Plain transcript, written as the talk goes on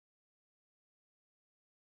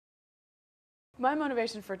My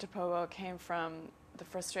motivation for Topobo came from the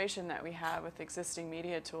frustration that we have with existing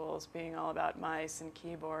media tools being all about mice and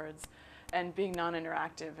keyboards and being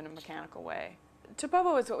non-interactive in a mechanical way.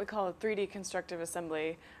 Topobo is what we call a 3D constructive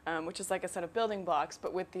assembly, which is like a set of building blocks,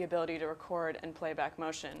 but with the ability to record and playback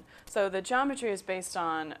motion. So the geometry is based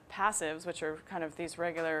on passives, which are kind of these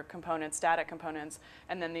regular components, static components,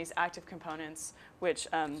 and then these active components, which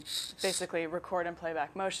basically record and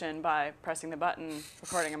playback motion by pressing the button,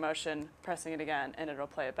 recording a motion, pressing it again, and it'll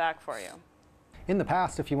play it back for you. In the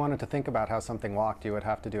past, if you wanted to think about how something walked, you would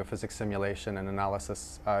have to do a physics simulation and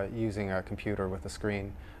analysis using a computer with a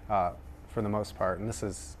screen. For the most part, and this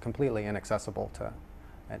is completely inaccessible to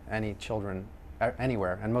any children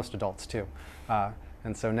anywhere, and most adults too.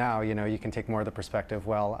 And so now, you can take more of the perspective,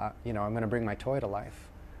 well, I'm going to bring my toy to life.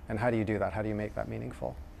 And how do you do that? How do you make that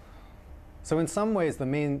meaningful? So in some ways, the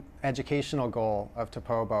main educational goal of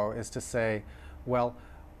Topobo is to say, well,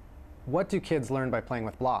 what do kids learn by playing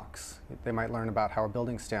with blocks? They might learn about how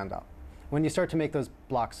buildings stand up. When you start to make those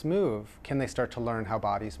blocks move, can they start to learn how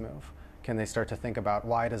bodies move? Can they start to think about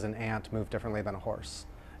why does an ant move differently than a horse?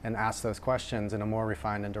 And ask those questions in a more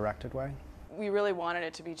refined and directed way. We really wanted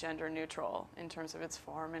it to be gender neutral in terms of its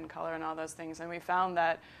form and color and all those things. And we found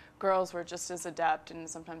that girls were just as adept, and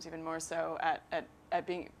sometimes even more so, at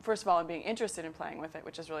being, first of all, in being interested in playing with it,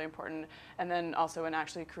 which is really important, and then also in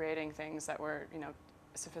actually creating things that were,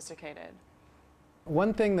 sophisticated.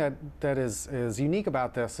 One thing that is unique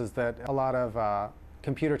about this is that a lot of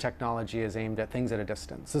computer technology is aimed at things at a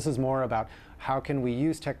distance. This is more about how can we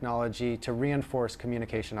use technology to reinforce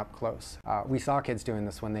communication up close. We saw kids doing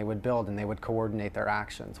this when they would build and they would coordinate their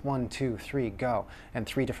actions. 1, 2, 3, go. And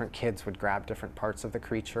 3 different kids would grab different parts of the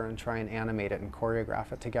creature and try and animate it and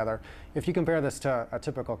choreograph it together. If you compare this to a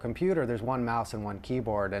typical computer, there's 1 mouse and 1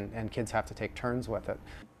 keyboard, and kids have to take turns with it.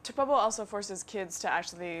 Topobo also forces kids to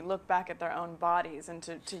actually look back at their own bodies and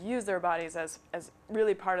to use their bodies as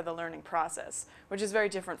really part of the learning process, which is very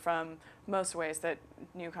different from most ways that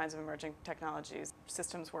new kinds of emerging technologies,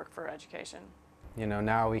 systems work for education.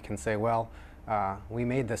 Now we can say, well, we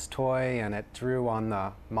made this toy and it drew on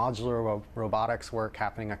the modular robotics work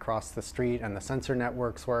happening across the street and the sensor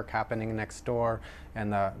networks work happening next door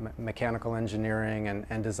and the mechanical engineering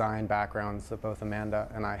and design backgrounds that both Amanda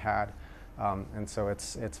and I had. And so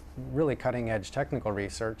it's really cutting-edge technical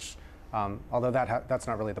research, although that's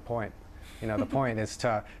not really the point. The point is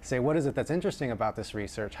to say, what is it that's interesting about this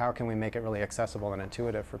research? How can we make it really accessible and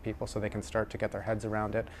intuitive for people so they can start to get their heads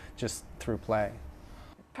around it just through play?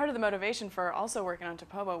 Part of the motivation for also working on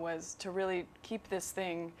Topobo was to really keep this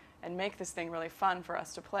thing and make this thing really fun for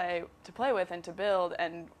us to play with and to build.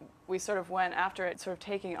 And we sort of went after it, sort of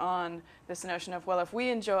taking on this notion of, well, if we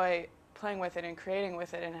enjoy playing with it and creating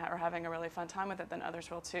with it and are having a really fun time with it, then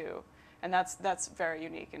others will too. And that's very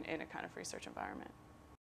unique in a kind of research environment.